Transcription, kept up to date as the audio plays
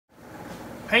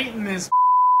painting this.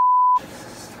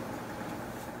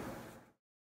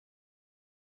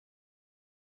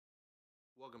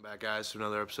 Welcome back, guys, to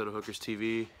another episode of Hookers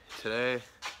TV. Today,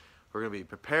 we're going to be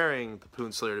preparing the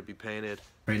Poon Slayer to be painted.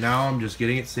 Right now, I'm just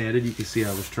getting it sanded. You can see I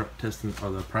was testing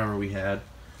the primer we had.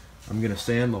 I'm going to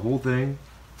sand the whole thing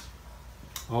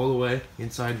all the way,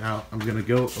 inside and out. I'm going to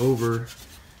go over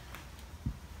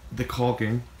the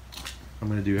caulking. I'm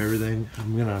going to do everything.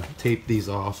 I'm going to tape these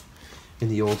off and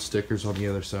the old stickers on the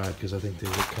other side because I think they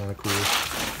look kind of cool.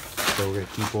 So we're going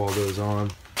to keep all those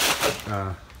on.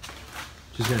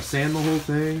 Just going to sand the whole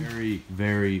thing.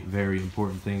 Very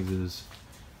important things is,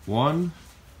 one,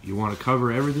 you want to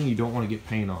cover everything. You don't want to get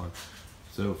paint on.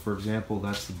 So, for example,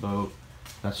 that's the boat.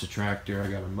 That's the tractor. I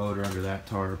got a motor under that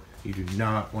tarp. You do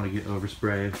not want to get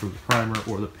overspray from the primer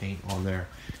or the paint on there.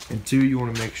 And two, you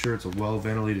want to make sure it's a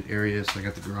well-ventilated area. So I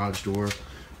got the garage door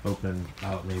open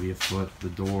out maybe a foot. The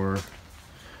door,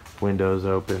 windows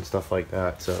open, stuff like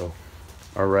that. So,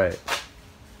 all right,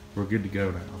 we're good to go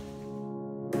now.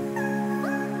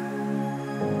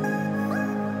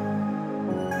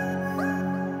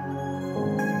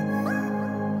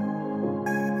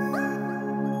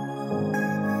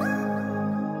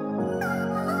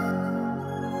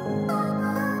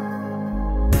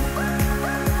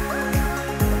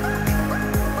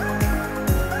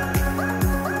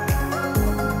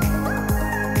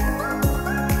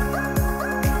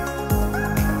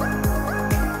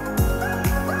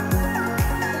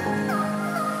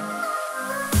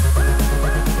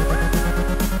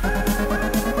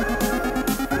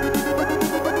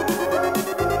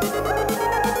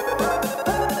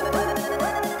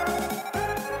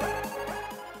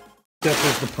 Step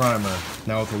is the primer.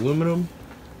 Now with aluminum,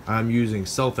 I'm using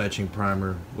Self Etching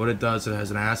Primer. What it does, it has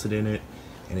an acid in it,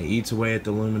 and it eats away at the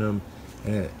aluminum,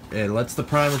 and it lets the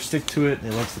primer stick to it,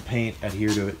 and it lets the paint adhere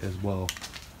to it as well.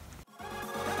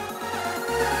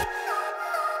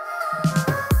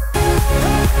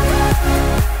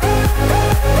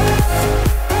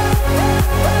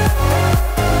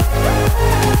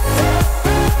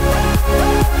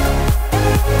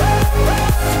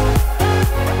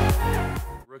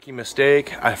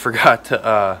 Mistake, I forgot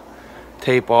to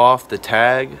tape off the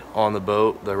tag on the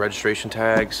boat, the registration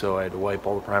tag, so I had to wipe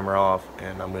all the primer off,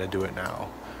 and I'm going to do it now.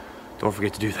 Don't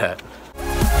forget to do that.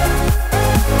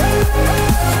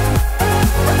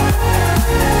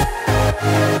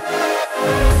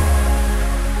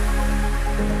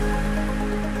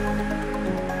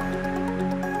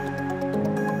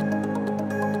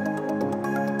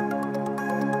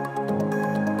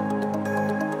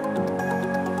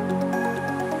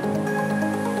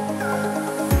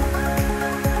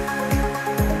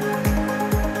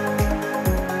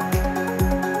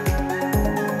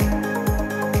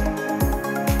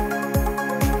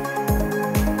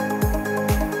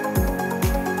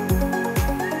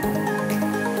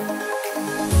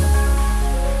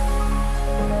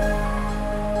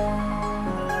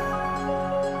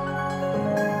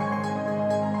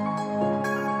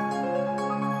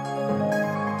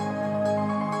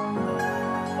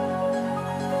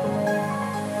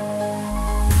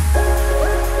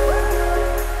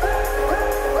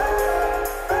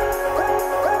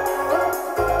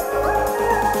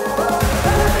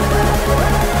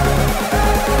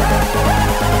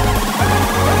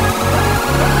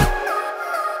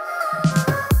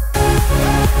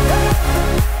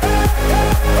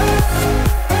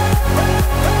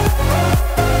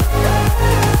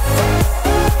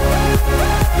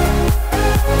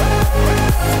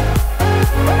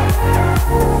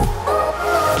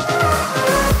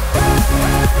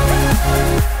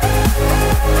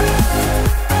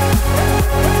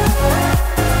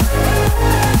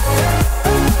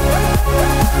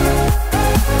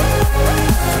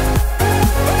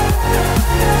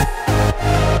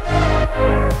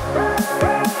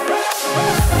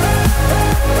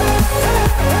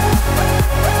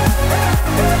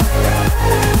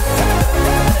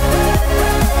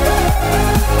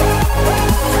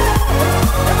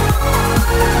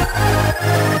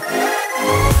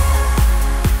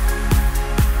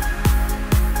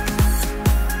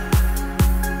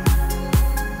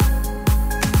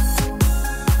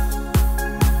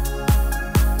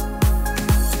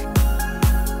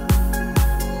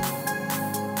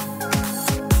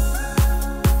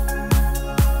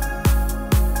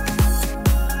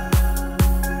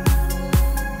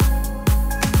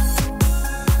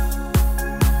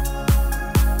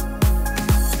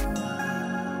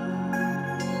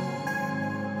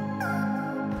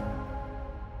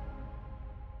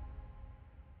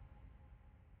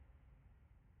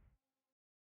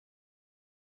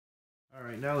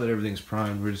 Alright, now that everything's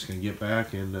primed, we're just going to get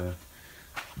back and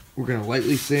We're going to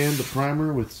lightly sand the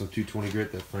primer with some 220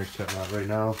 grit that Frank's cutting out right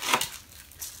now.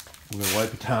 We're going to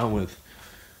wipe it down with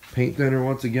paint thinner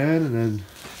once again, and then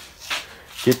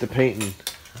get the painting.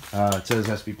 It says it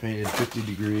has to be painted 50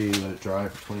 degree, let it dry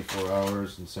for 24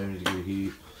 hours in 70 degree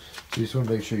heat. You just want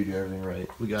to make sure you do everything right.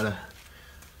 We got a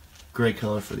gray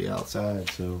color for the outside,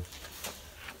 so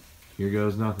here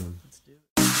goes nothing. Let's do it.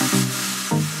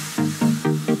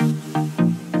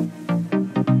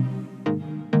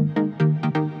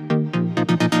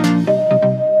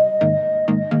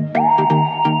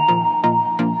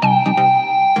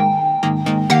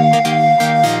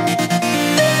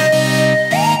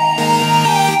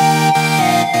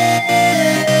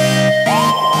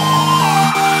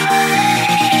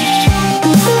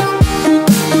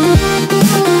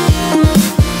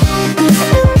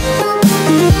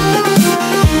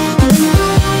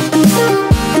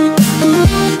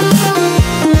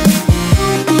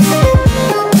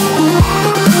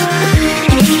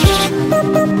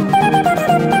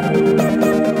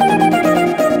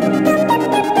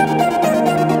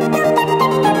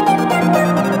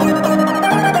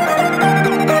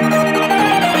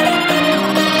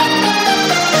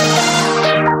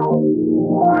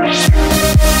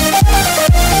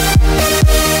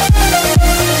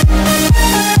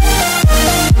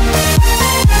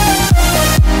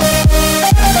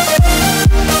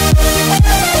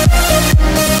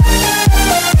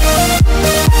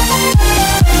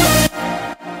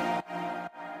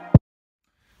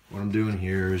 What I'm doing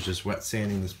here is just wet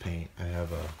sanding this paint. I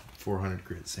have a 400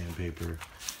 grit sandpaper.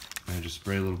 I just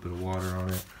spray a little bit of water on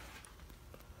it.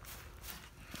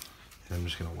 And I'm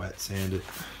just gonna wet sand it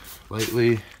lightly,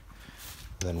 and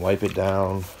then wipe it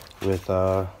down with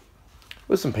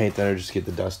some paint thinner just to get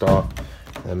the dust off.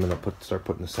 And I'm gonna start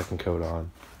putting the second coat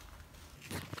on.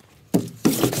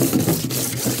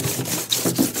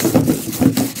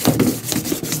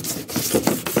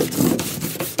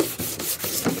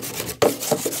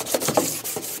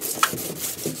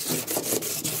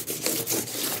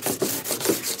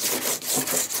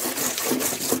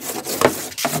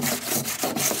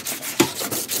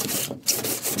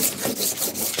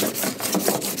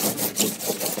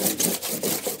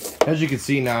 As you can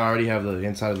see now, I already have the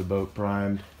inside of the boat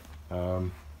primed.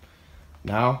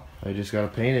 Now I just gotta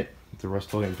paint it with the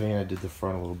Rustoleum paint. I did the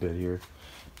front a little bit here.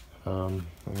 I'm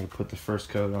gonna put the first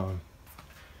coat on.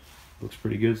 Looks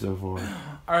pretty good so far.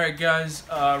 Alright guys,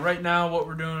 right now what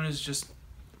we're doing is just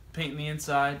painting the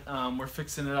inside. We're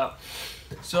fixing it up.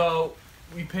 So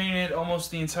we painted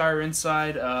almost the entire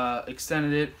inside,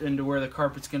 extended it into where the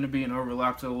carpet's gonna be, and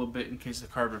overlapped it a little bit in case the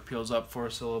carpet peels up for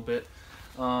us a little bit.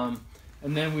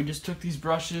 And then we just took these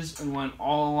brushes and went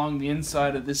all along the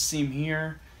inside of this seam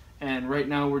here. And right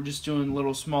now we're just doing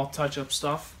little small touch-up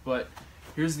stuff. But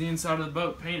here's the inside of the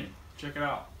boat painted. Check it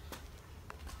out.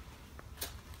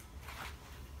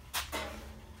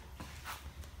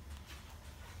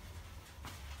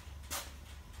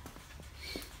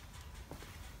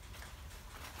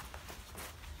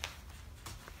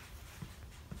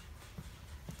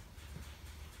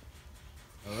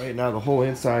 Alright, now the whole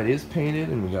inside is painted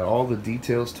and we got all the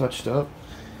details touched up.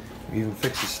 We even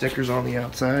fixed the stickers on the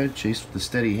outside. Chase with a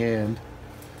steady hand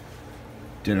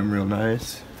did them real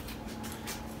nice.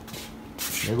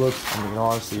 It looks, I mean,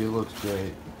 honestly, it looks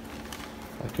great.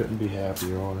 I couldn't be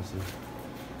happier, honestly.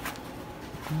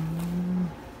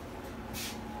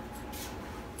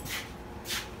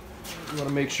 You want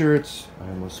to make sure it's, I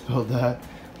almost spelled that.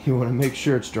 You want to make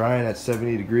sure it's drying at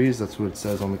 70 degrees. That's what it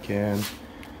says on the can.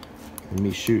 And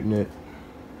me shooting it.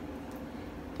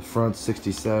 The front's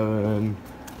 67.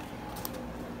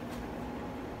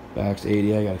 Back's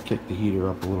 80. I gotta kick the heater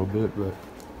up a little bit, but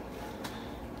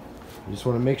you just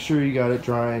want to make sure you got it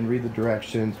drying, read the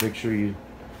directions, make sure you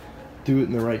do it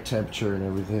in the right temperature and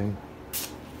everything.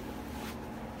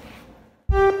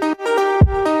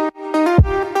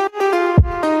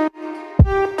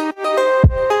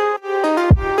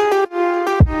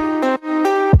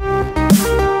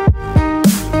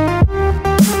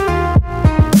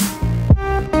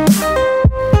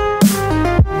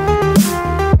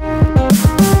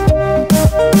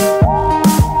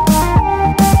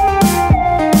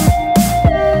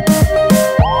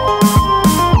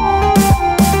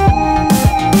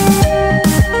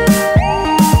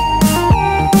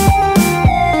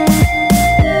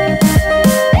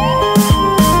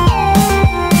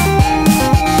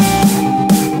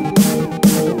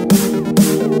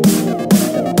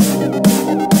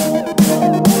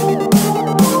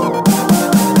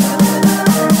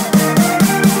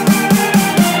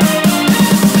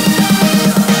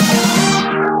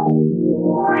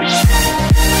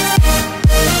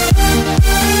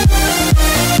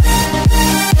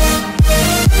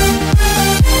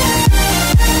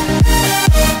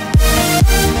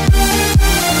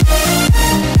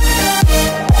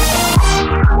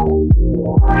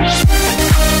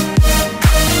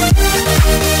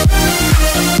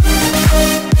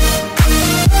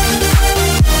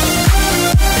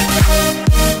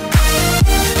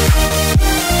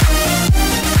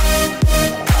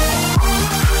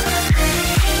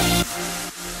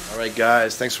 Alright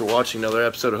guys, thanks for watching another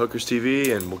episode of Hookers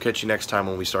TV, and we'll catch you next time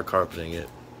when we start carpeting it.